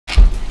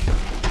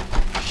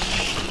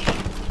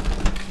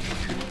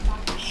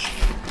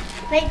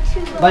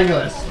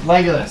Legolas,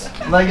 Legolas,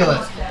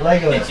 Legolas,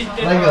 Legolas,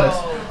 Legolas,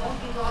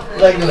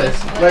 Legolas,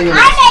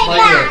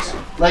 Legolas,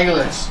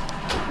 Legolas,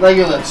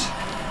 Legolas.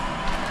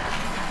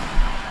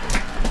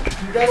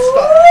 You gotta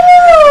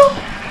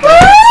stop.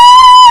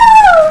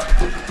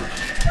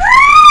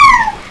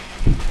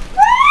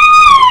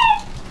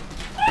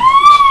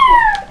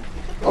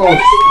 Oh,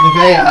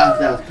 okay,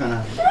 that's kind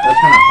of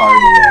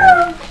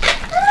hard.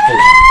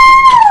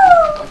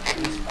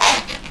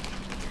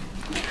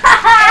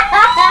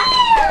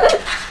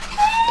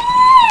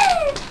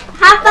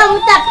 Have fun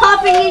with that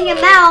popping in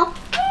your mouth.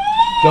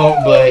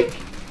 Don't, Blake.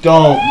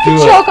 Don't do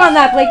it. Choke on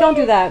that, Blake. Don't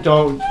do that.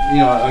 Don't, you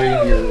know,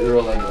 you're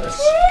a Legolas.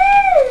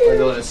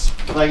 Legolas.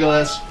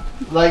 Legolas.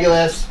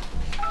 Legolas.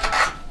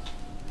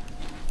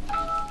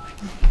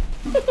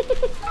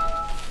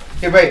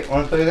 Here, wait.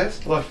 Want to play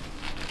this? Look.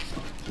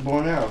 It's a bow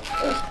and arrow.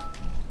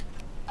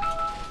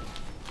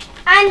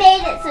 I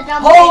made it, so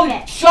don't Holy,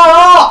 break it. shut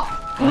up!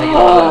 And I get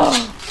all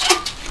this.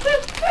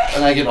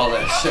 And I get all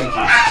this. Thank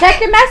you.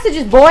 Check your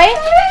messages, boy.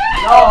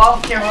 No, I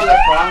don't care who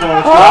that's from.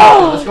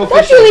 No, let's go Don't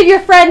fishing. you leave your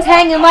friends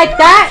hanging like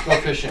that.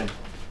 Let's go fishing.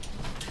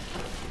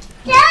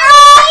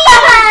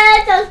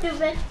 That's so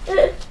stupid.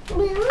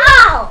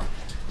 Ow!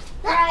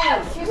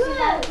 Right, seriously,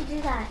 why would you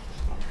do that?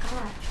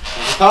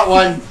 We caught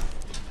one.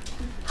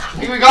 I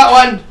think we got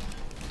one.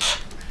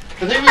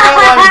 I think we got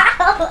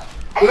one.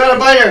 We got a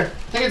biter.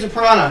 I think it's a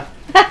piranha.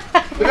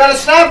 We got a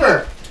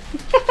snapper.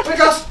 We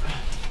got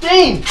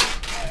Dean.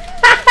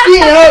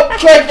 Dean, help!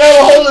 Quick, grab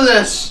a hold of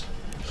this.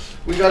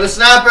 We got a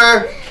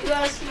snapper.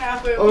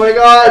 Oh my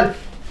God.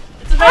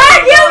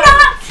 Are you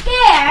not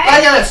scared?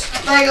 Legolas,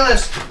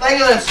 Legolas,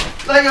 Legolas,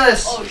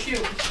 Legolas. Oh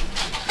shoot.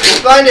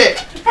 Blind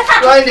it.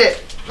 Blind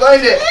it.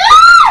 Blind it.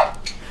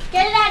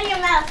 Get it out of your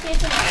mouth.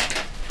 Get it.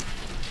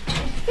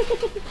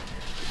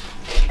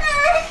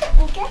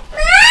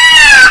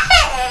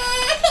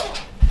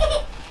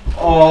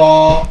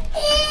 Oh.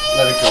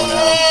 Let it go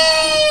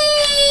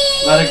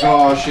now. Let it go.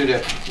 I'll shoot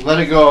it. Let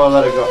it go.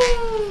 Let it go.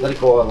 Let it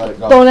go. Let it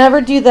go. Don't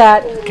ever do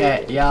that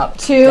Okay, yep.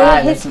 to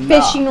Dad, his listen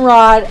fishing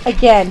rod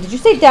again. Did you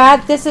say,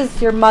 Dad? This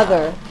is your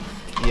mother.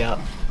 up. Yep.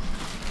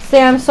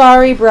 Say, I'm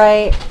sorry,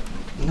 Bright.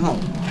 No.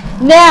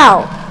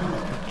 Now.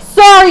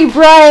 Sorry,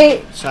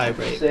 Bright. Sorry,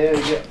 Brave. Say it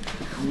again.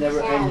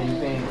 Never ending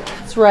pain.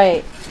 That's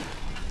right.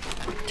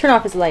 Turn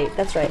off his light.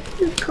 That's right.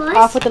 Of course.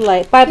 Off with the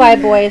light. Bye-bye,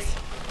 boys.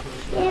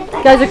 You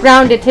guys are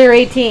grounded till you're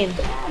 18.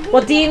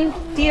 Well, Dean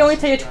only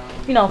till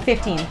you're,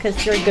 15,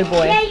 because you're a good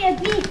boy. Yeah, you're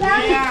being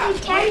down. Yeah.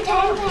 10.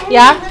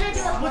 Yeah?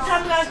 What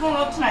time you guys going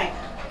up tonight?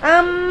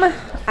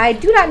 I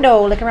do not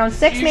know. Like around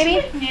 6, You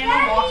maybe? should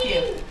Nana walk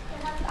you.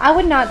 I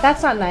would not.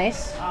 That's not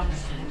nice. I'm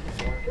just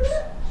kidding.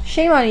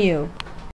 Shame on you.